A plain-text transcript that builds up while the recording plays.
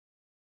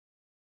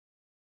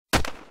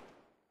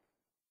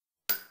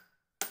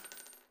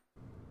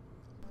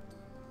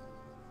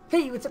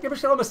Hey, what's up,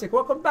 Skelemystyk?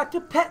 Welcome back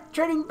to Pet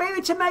Trading Baby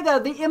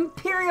Tamega, the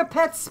Imperial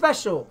Pet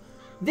Special.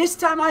 This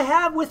time I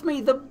have with me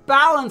the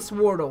Balance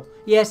Wartle.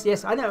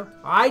 Yes, I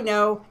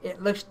know.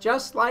 It looks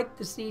just like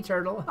the sea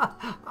turtle.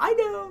 I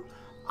know.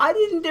 I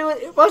didn't do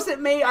it. It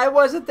wasn't me. I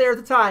wasn't there at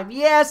the time.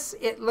 Yes,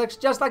 it looks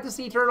just like the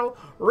sea turtle.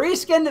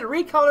 Reskinned and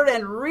recolored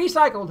and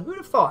recycled. Who'd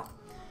have thought?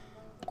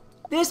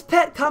 This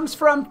pet comes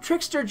from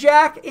Trickster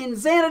Jack in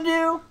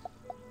Xanadu.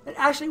 It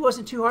actually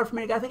wasn't too hard for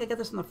me to get. I think I got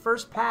this on the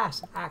first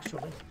pass,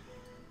 actually.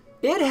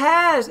 It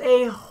has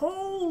a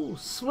whole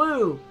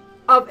slew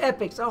of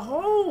epics. A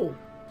whole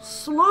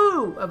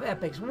slew of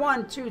epics.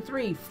 1, 2,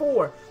 3,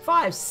 4,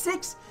 5,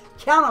 6.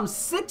 Count them,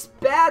 6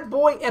 bad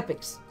boy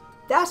epics.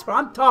 That's what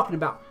I'm talking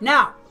about.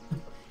 Now,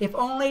 if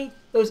only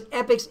those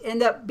epics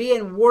end up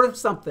being worth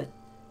something.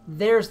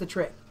 There's the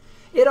trick.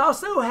 It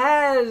also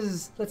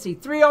has, let's see,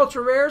 3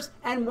 ultra rares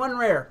and 1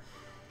 rare.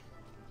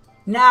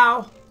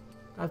 Now,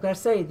 I've got to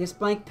say, this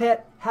blank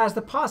pet has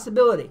the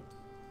possibility.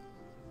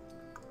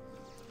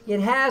 It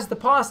has the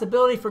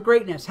possibility for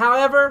greatness.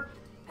 However,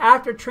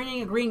 after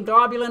training a green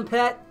globulin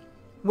pet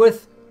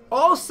with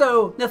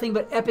also nothing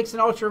but epics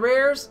and ultra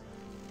rares,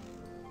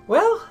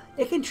 well,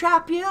 it can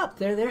trap you up.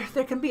 There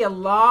can be a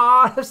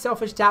lot of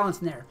selfish talents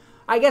in there.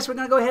 I guess we're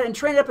going to go ahead and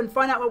train it up and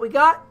find out what we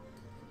got.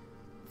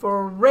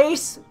 For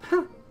race,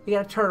 we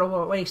got a turtle.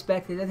 What we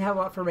expect. It doesn't have a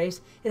lot for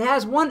race. It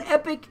has 1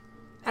 epic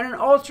and an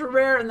ultra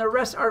rare, and the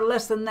rest are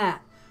less than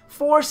that.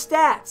 4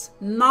 stats,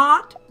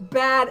 not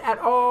bad at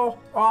all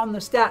on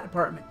the stat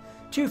department.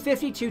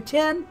 250,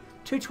 210,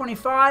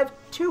 225,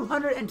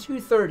 200, and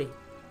 230.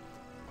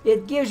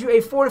 It gives you a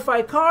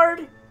fortified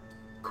card.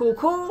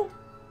 Cool.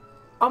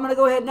 I'm going to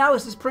go ahead now.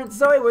 This is Prince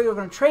Zoe. We're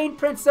going to train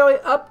Prince Zoe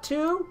up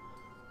to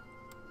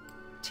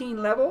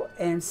teen level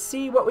and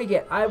see what we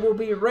get. I will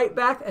be right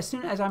back as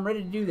soon as I'm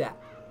ready to do that.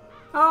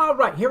 All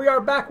right, here we are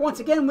back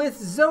once again with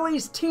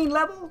Zoe's teen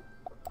level.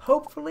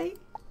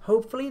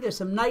 Hopefully there's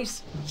some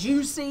nice,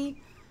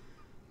 juicy,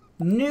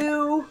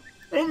 new,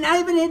 and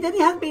it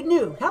didn't have to be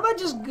new. How about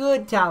just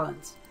good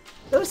talents?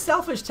 Those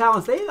selfish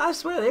talents, I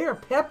swear, they are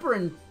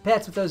peppering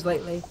pets with those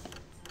lately.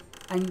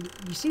 And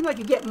you seem like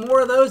you get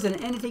more of those than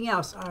anything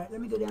else. All right,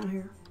 let me go down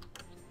here.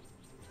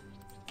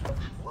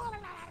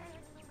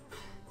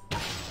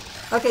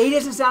 Okay, he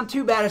doesn't sound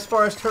too bad as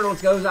far as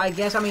turtles goes, I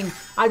guess. I mean,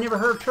 I've never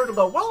heard a turtle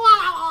go, wah, wah,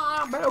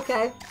 wah, but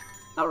okay.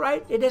 All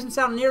right, it doesn't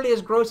sound nearly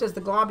as gross as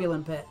the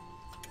globulin pet.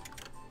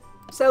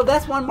 So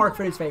that's 1 mark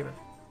for his favor.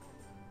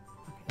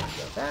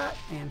 Okay, got that,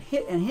 and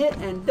hit,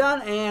 and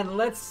done, and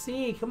let's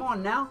see. Come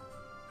on now.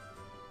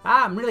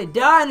 I'm really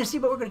dying to see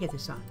what we're going to get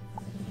this time.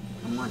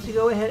 I want to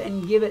go ahead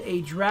and give it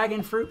a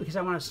dragon fruit because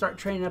I want to start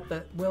training up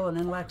the will and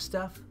intellect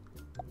stuff.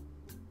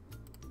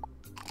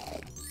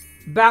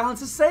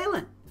 Balance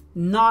assailant.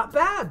 Not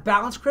bad.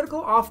 Balance critical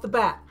off the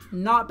bat.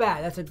 Not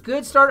bad. That's a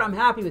good start. I'm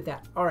happy with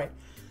that. All right.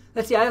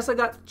 Let's see. I also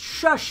got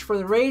Shush for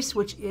the race,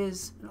 which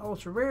is an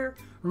ultra rare.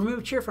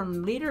 Remove cheer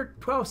from leader,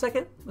 12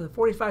 second with a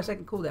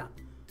 45-second cooldown.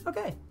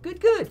 Okay.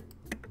 Good.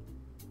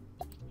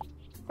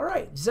 All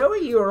right.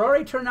 Zoe, you are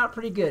already turning out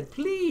pretty good.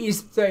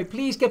 Please, Zoe,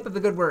 please get up the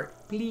good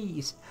work.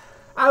 Please.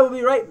 I will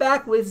be right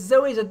back with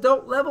Zoe's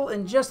adult level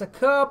in just a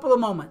couple of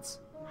moments.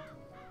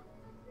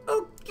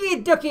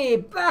 Okie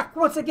dokie, back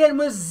once again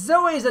with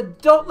Zoe's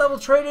adult level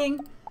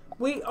trading.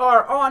 We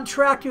are on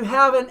track to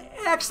have an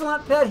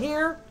excellent pet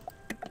here.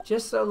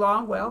 Just so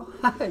long,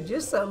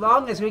 just so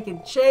long as we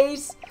can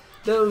chase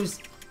those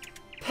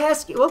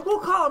pesky, we'll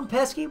call them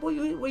pesky,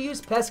 we'll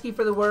use pesky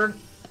for the word.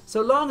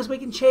 So long as we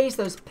can chase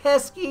those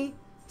pesky,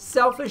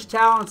 selfish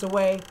talents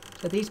away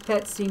that these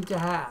pets seem to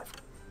have.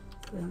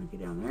 So I'm gonna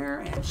get down there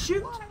and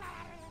shoot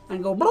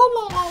and go blah,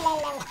 blah, blah, blah,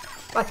 blah.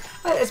 Like,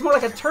 it's more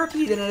like a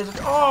turkey than it is.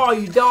 Oh,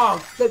 you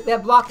dog.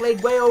 That block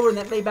laid way over and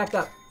that laid back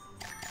up.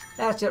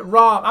 That's it.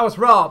 Robbed. I was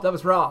robbed.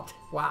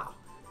 Wow.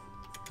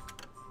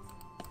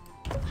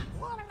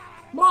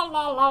 Blah,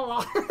 blah,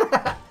 blah,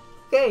 blah.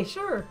 Okay,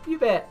 sure. You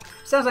bet.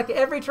 Sounds like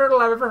every turtle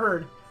I've ever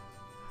heard.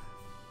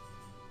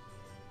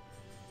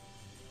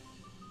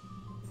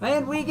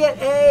 And we get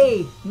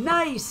a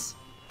nice,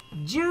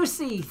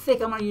 juicy,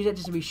 thick. I'm going to use it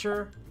just to be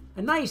sure.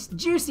 A nice,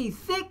 juicy,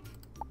 thick,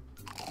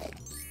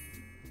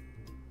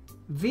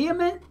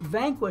 Vehement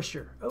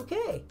Vanquisher.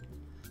 Okay.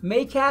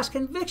 May cast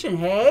Conviction.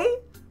 Hey,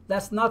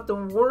 that's not the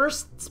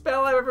worst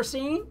spell I've ever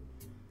seen.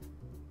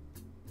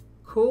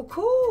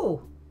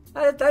 Cool.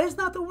 That is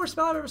not the worst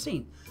spell I've ever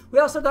seen. We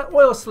also got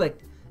Oil Slick.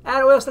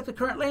 Add Oil Slick to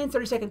current lane,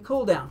 30-second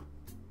cooldown.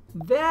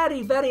 Very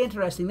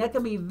interesting. That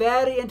can be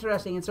very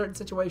interesting in certain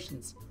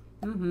situations.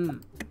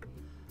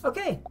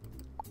 Okay.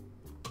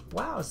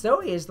 Wow,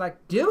 Zoe is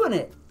like doing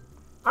it.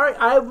 All right,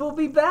 I will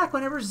be back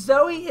whenever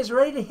Zoe is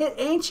ready to hit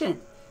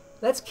Ancient.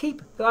 Let's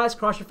keep, guys,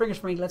 cross your fingers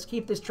for me. Let's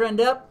keep this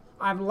trend up.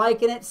 I'm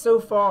liking it so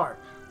far.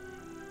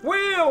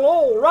 Well,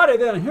 alrighty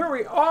then. Here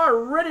we are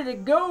ready to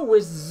go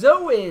with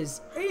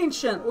Zoe's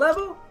Ancient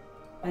level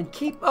and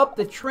keep up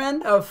the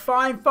trend of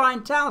fine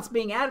talents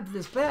being added to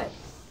this pet.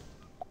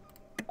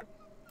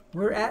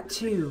 We're at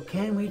 2.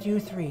 Can we do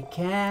 3?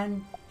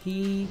 Can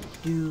he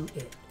do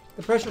it?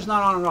 The pressure's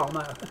not on at all,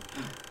 no.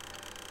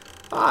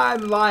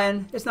 I'm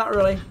lying. It's not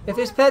really. If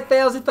this pet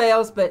fails, it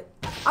fails. But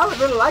I would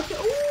really like it.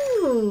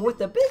 Ooh, with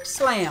the big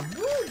slam.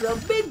 Ooh,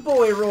 the big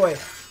boy Roy.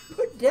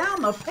 Put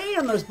down the pain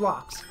on those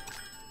blocks.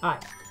 All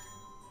right.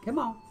 Come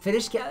on.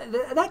 Finish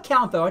that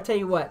count, though. I'll tell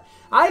you what.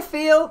 I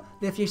feel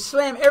that if you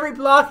slam every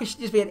block, it should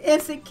just be an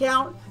instant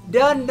count.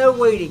 Done. No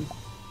waiting.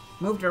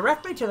 Move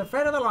directly to the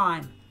front of the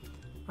line.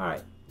 All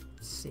right.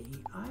 Let's see.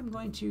 I'm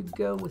going to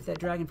go with that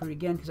dragon fruit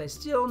again because I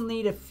still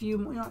need a few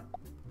more.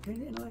 You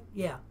know what?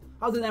 Yeah.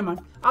 I'll do, never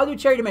mind. I'll do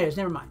cherry tomatoes,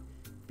 never mind.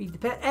 Feed the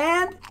pet,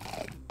 and...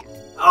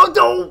 Oh,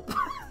 don't!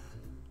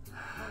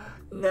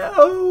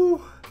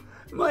 No!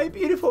 My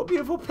beautiful,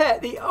 beautiful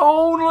pet. The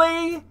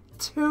only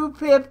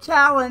 2-pip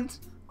talent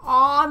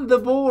on the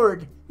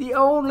board. The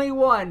only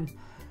one.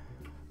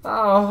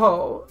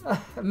 Oh,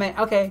 man.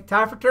 Okay,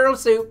 time for turtle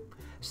soup.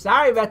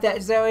 Sorry about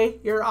that, Zoe.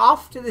 You're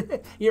off to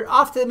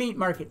the meat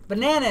market.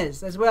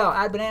 Bananas as well.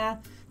 Add banana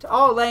to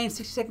all lanes.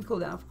 60-second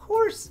cooldown. Of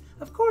course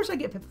I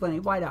get pip plenty.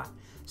 Why not?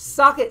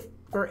 Socket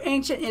for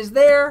ancient is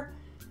there.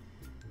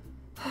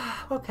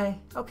 Okay.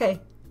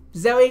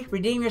 Zoe,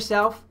 redeem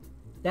yourself.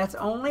 That's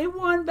only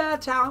one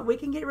bad talent. We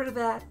can get rid of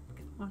that.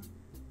 Come on.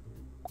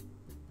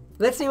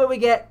 Let's see what we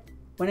get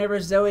whenever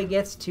Zoe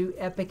gets to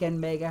Epic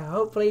and Mega.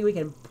 Hopefully we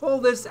can pull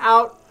this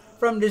out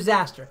from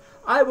disaster.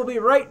 I will be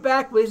right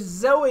back with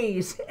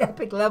Zoe's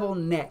Epic level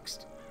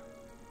next.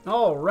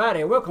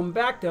 Alrighty, welcome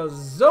back to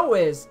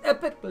Zoe's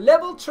Epic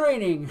level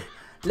training.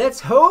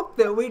 Let's hope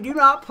that we do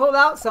not pull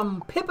out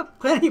some Pip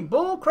Plenty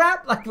bull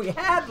crap like we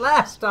had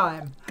last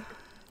time.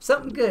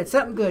 Something good,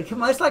 something good.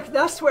 Come on, it's like,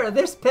 I swear,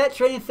 this pet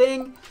training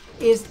thing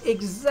is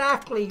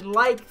exactly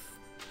like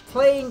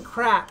playing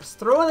craps.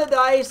 Throwing the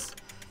dice,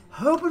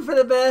 hoping for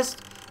the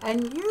best,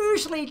 and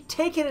usually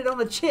taking it on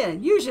the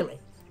chin. Usually.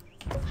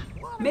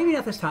 Maybe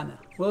not this time,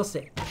 though. We'll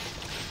see.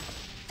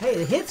 Hey,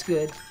 the hit's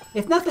good.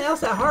 If nothing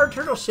else, that hard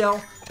turtle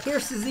shell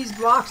pierces these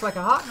blocks like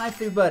a hot knife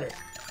through butter.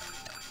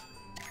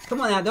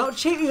 Come on now, don't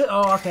cheat me.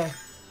 Oh, okay.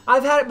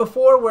 I've had it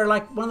before where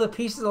like one of the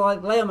pieces will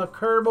like lay on the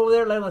curb over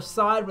there, lay on the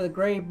side where the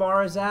gray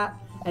bar is at,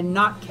 and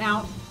not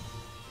count.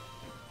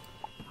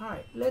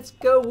 Alright, let's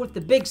go with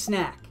the big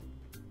snack.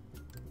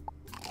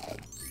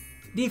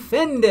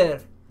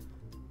 Defender.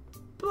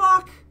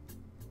 Block.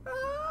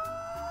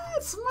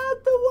 It's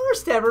not the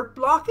worst ever.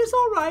 Block is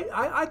alright.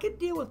 I could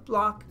deal with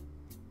block.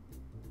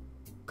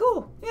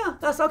 Cool. Yeah,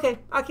 that's okay.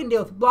 I can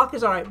deal with it. Block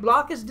is alright.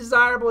 Block is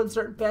desirable in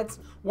certain pets.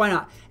 Why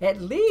not?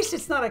 At least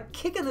it's not a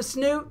kick in the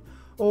snoot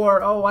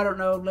or, oh, I don't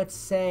know, let's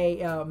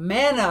say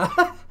mana.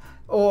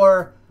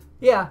 Or,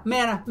 yeah,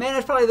 mana. Mana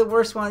is probably the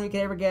worst one you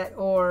can ever get.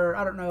 Or,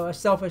 I don't know, a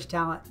selfish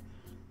talent.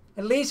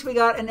 At least we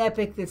got an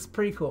epic that's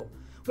pretty cool.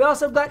 We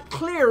also got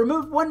clear.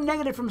 Remove 1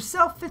 negative from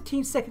self.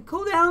 15-second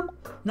cooldown.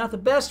 Not the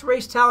best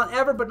race talent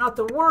ever, but not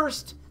the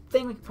worst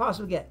thing we could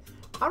possibly get.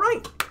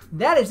 Alright,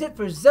 that is it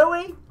for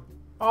Zoe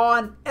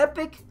on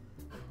Epic.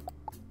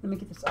 Let me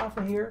get this off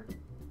of here.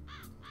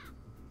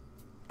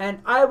 And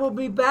I will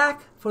be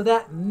back for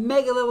that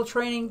mega level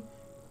training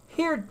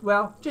here,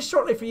 well, just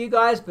shortly for you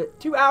guys, but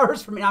 2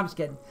 hours for me. No, I'm just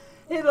kidding.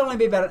 It'll only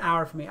be about an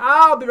hour for me.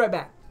 I'll be right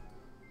back.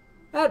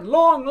 At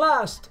long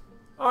last,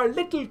 our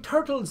little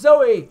turtle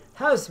Zoe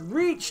has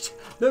reached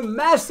the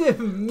massive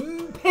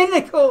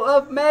pinnacle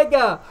of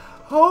Mega.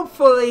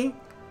 Hopefully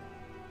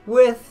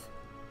with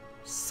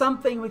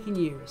something we can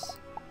use.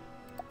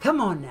 Come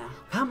on now.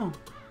 Come on.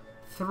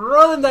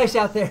 Throw them dice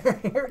out there.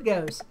 Here it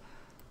goes.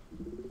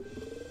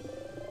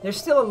 There's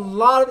still a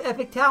lot of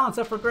epic talents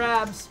up for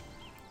grabs.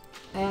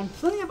 And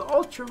plenty of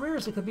ultra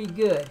rares that could be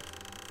good.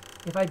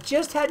 If I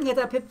just hadn't got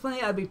that Pip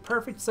Plenty, I'd be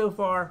perfect so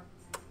far.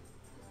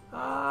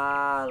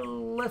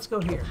 Let's go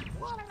here.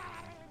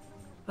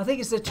 I think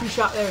it's a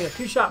 2-shot. There we go.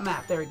 2-shot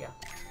map. There we go.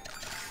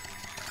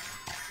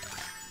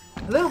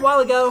 A little while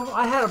ago,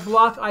 I had a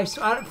block.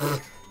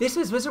 This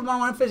is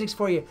Wizard101 physics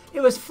for you.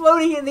 It was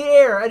floating in the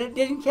air, and it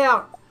didn't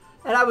count.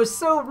 And I was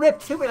so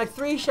ripped. It took me like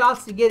 3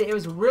 shots to get it. It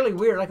was really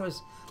weird. Like it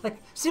was like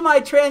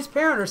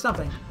semi-transparent or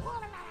something.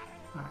 All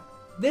right.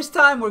 This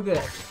time, we're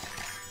good.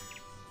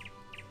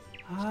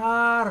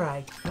 All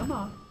right. Come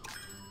on.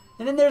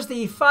 And then there's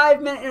the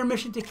 5-minute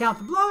intermission to count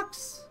the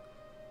blocks.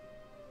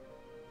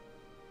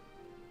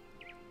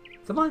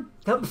 Come on.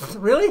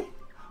 Really?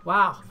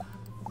 Wow.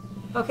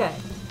 Okay.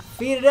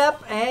 Feed it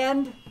up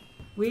and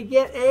we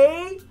get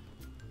a...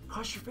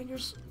 Cross your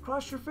fingers.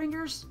 Cross your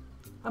fingers.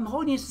 I'm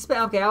holding you in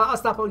suspense. Okay, I'll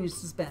stop holding you in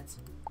suspense.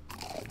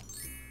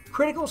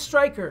 Critical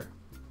Striker.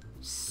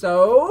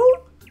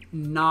 So,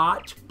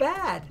 not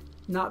bad.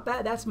 Not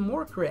bad. That's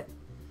more crit.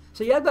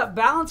 So you have got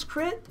Balance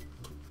crit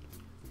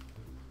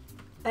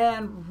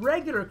and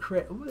regular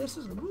crit. Ooh, this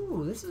is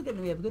going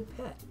to be a good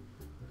pet.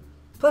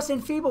 Plus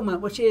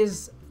Enfeeblement, which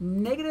is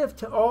negative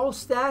to all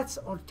stats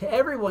or to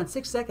everyone.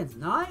 6 seconds.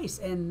 Nice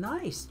and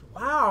nice.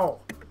 Wow.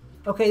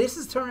 Okay, this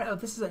is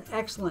an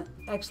excellent,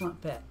 excellent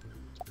pet.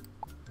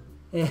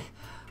 Yeah.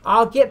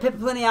 I'll get Pip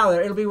Plenty out of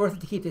there. It'll be worth it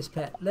to keep this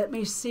pet. Let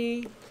me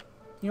see.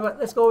 You know what?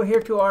 Let's go over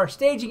here to our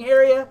staging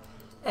area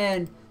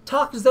and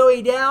talk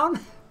Zoe down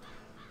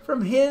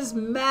from his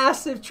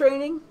massive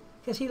training.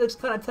 Because he looks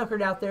kind of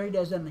tuckered out there. He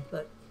does, doesn't he?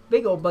 Look.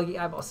 Big old buggy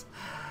eyeballs.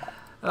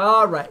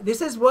 All right,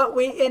 this is what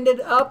we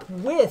ended up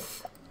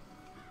with.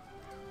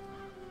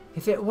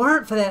 If it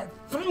weren't for that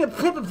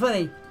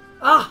funny,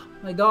 ah,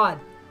 my God.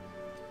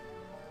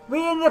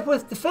 We ended up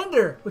with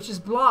Defender, which is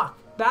block.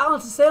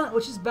 Balance Assailant,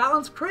 which is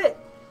balance crit.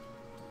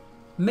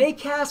 May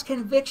cast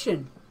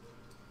Conviction.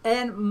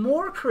 And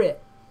more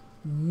crit.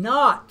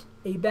 Not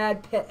a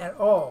bad pet at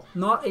all.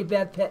 Not a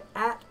bad pet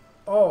at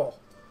all.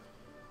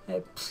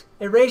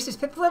 Erase this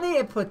pit plenty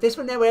and put this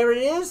one there, wherever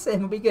it is,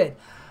 and we'll be good.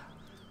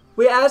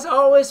 We, as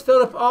always,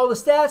 filled up all the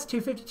stats.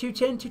 250,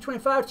 210,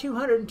 225,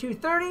 200, and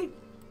 230.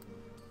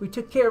 We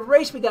took care of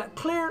race. We got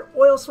clear,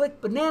 oil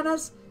slick,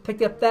 bananas.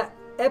 Picked up that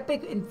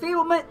epic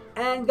enfeeblement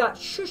and got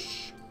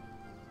shush.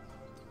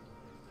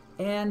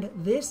 And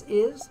this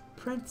is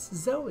Prince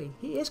Zoe.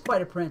 He is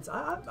quite a prince.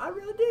 I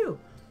really do.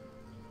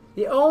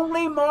 The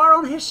only mar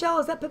on his shell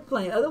is that pit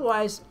plenty.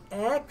 Otherwise,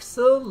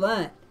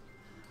 excellent.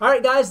 All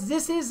right, guys,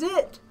 this is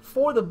it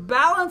for the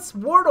Balance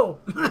Wartle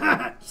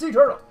Sea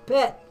Turtle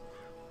pet.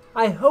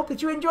 I hope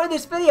that you enjoyed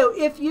this video.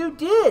 If you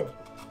did,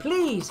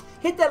 please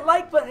hit that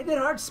like button, a good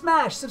hard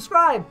smash,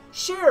 subscribe,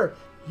 share,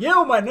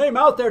 yell my name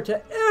out there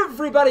to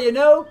everybody you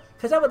know,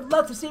 because I would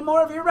love to see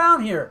more of you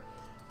around here.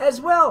 As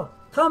well,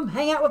 come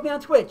hang out with me on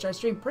Twitch. I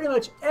stream pretty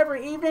much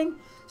every evening,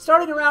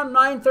 starting around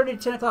 9:30 to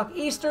 10 o'clock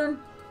Eastern.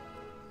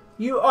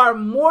 You are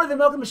more than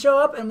welcome to show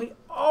up, and we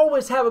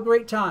always have a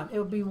great time. It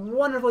would be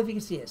wonderful if you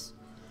could see us.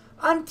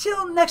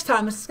 Until next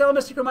time, this is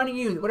Skelemystyk reminding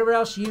you that whatever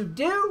else you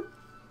do,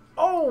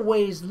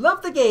 always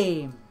love the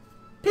game.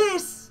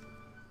 Peace!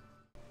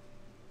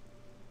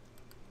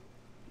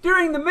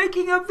 During the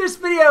making of this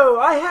video,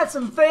 I had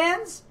some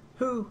fans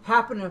who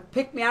happened to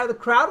pick me out of the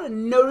crowd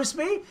and notice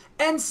me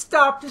and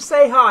stop to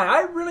say hi.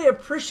 I really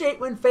appreciate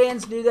when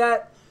fans do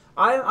that.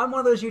 I'm one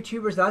of those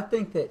YouTubers that I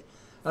think that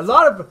a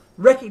lot of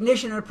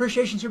recognition and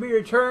appreciation should be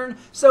returned.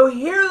 So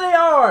here they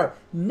are.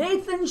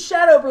 Nathan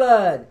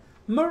Shadowblood,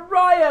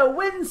 Mariah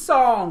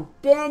Windsong,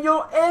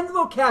 Daniel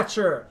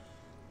Anvilcatcher,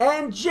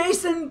 and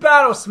Jason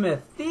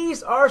Battlesmith.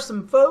 These are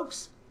some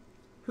folks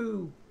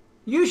who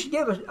you should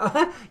give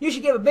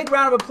a big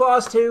round of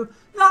applause to.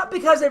 Not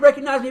because they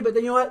recognize me, but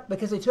you know what?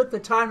 Because they took the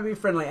time to be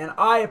friendly, and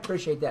I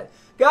appreciate that.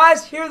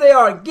 Guys, here they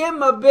are. Give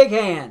them a big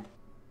hand.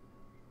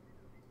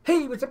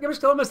 Hey, what's up,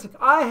 Skelemystyk?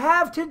 I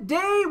have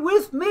today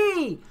with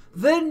me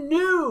the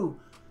new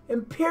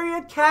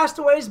Imperia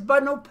Castaways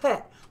bundle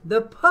pet,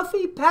 the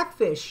Puffy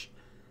Packfish.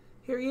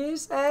 Here he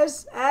is,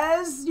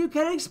 as you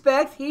can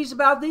expect. He's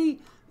about the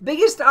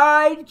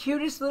biggest-eyed,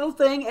 cutest little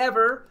thing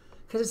ever,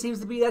 because it seems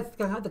to be that's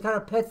the kind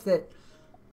of pets that